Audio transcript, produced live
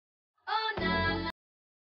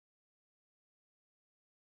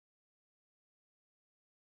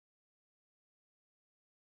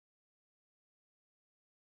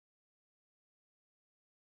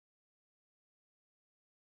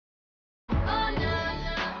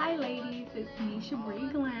it's me,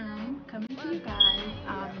 Shabri Glam, coming to you guys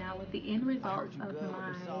now with the end results of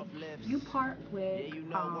my Upart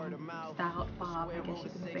Styled Bob, I guess you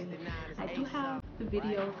can say. I do have the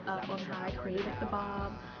videos up on how I created the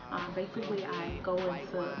bob. Basically, I go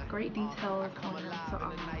into great details on how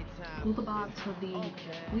to glue the bob to the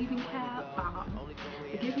weaving cap.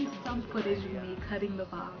 It gives you some footage of me cutting the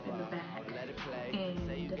bob in the back,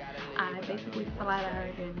 and I basically flat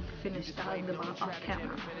ironed and finished styling the bob off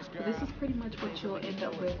camera. So this is pretty much what you'll end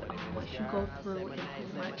up with once you go through and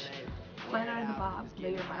pretty much flat iron the bob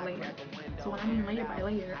layer by layer. So when I mean layer by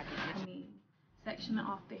layer, I mean section it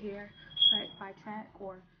off the hair track by track,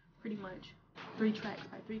 or pretty much 3 tracks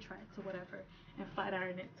by 3 tracks or whatever, and flat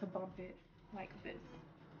iron it to bump it like this.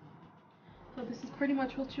 So this is pretty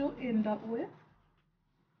much what you'll end up with.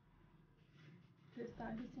 This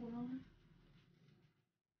side as well.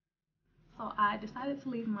 So I decided to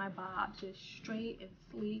leave my bob just straight and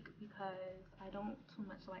sleek because I don't too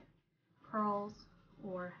much like curls,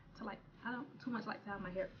 or I don't too much like to have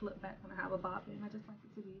my hair flip back when I have a bob in. I just like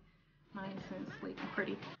it to be nice and sleek and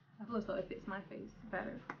pretty. I feel as though it fits my face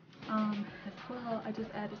better. As well, I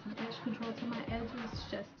just added some edge control to my edges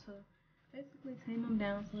just to basically tame them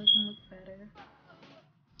down so it can look better.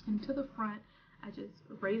 And to the front, I just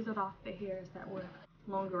razored off the hairs that were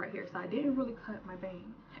longer right here. So I didn't really cut my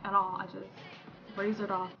bang at all. I just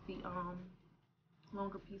razored off the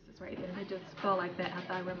longer pieces right there, and it just felt like that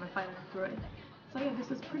after I ran my flat iron through it. So yeah,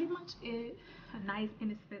 this is pretty much it. A nice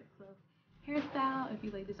inexpensive hairstyle if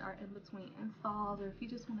you ladies are in between installs, or if you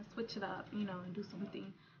just want to switch it up, you know, and do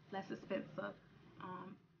something less expensive,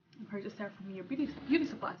 and purchase hair from your beauty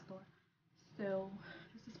supply store. So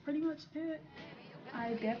this is pretty much it.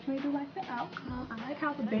 I definitely do like the outcome. I like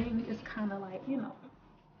how the bang is kind of like, you know,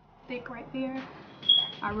 thick right there.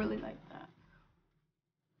 I really like that.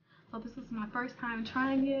 So this is my first time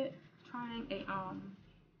trying a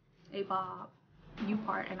bob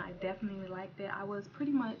Upart, and I definitely liked it. I was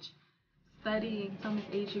pretty much studying some of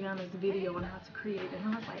Adriana's video on how to create it,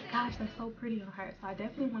 and I was like, gosh, that's so pretty on her. So I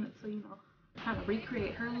definitely wanted to, you know, kind of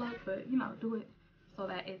recreate her look, but you know, do it so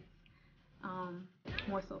that it's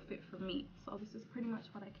more so fit for me. So this is pretty much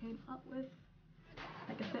what I came up with.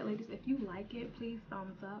 Like I said, ladies, if you like it, please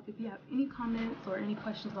thumbs up. If you have any comments or any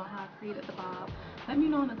questions on how I created the bob, let me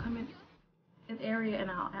know in the comment area and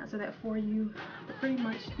I'll answer that for you. But pretty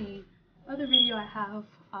much the other video I have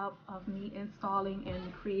up of me installing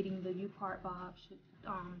and creating the Upart bob should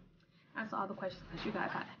answer all the questions that you guys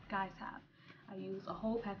have. I used a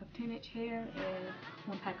whole pack of 10-inch hair and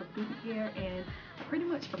 1 pack of boot hair, and I pretty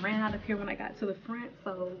much ran out of hair when I got to the front.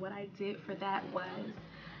 So what I did for that was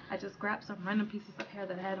I just grabbed some random pieces of hair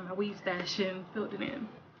that I had in my weave stash and filled it in.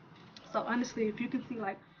 So honestly, if you can see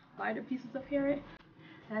like lighter pieces of hair,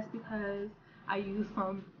 that's because I used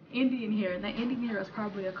some Indian hair, and that Indian hair is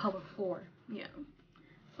probably a color 4. Yeah.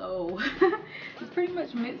 So it's pretty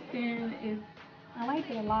much mixed in. I like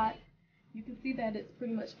it a lot. You can see that it's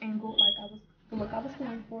pretty much angled like the look I was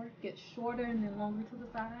going for. It gets shorter and then longer to the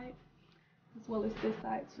side, as well as this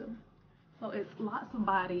side too. So it's lots of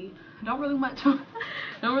body. Don't really want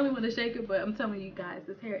to shake it, but I'm telling you guys,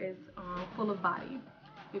 this hair is full of body.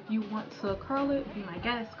 If you want to curl it, be my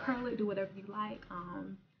guest, curl it, do whatever you like.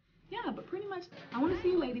 Yeah, but pretty much I want to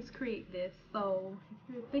see you ladies create this. So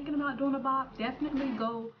if you're thinking about doing a bob, definitely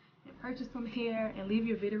go and purchase some hair and leave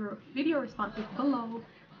your video responses below,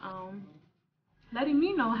 letting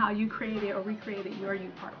me know how you created or recreated your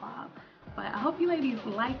Upart bob. But I hope you ladies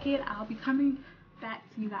like it. I'll be coming back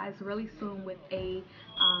to you guys really soon with a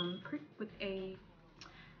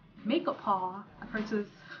makeup haul. I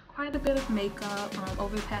purchased quite a bit of makeup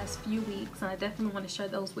over the past few weeks, and I definitely want to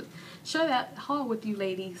share that haul with you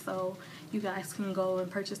ladies, so you guys can go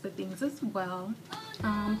and purchase the things as well.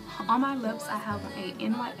 On my lips, I have a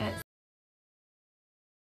NYX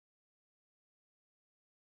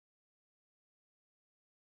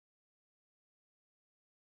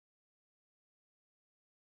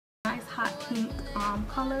nice hot pink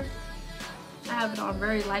color. I have it on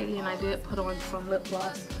very lightly, and I did put on some lip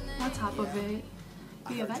gloss on top of it.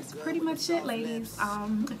 But yeah, that's pretty much it, ladies.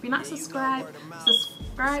 If you're not subscribed,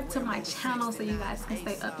 subscribe to my channel so you guys can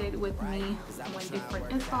stay updated with me on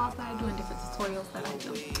different installs that I do and different tutorials that I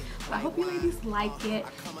do. But I hope you ladies like it.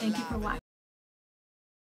 Thank you for watching.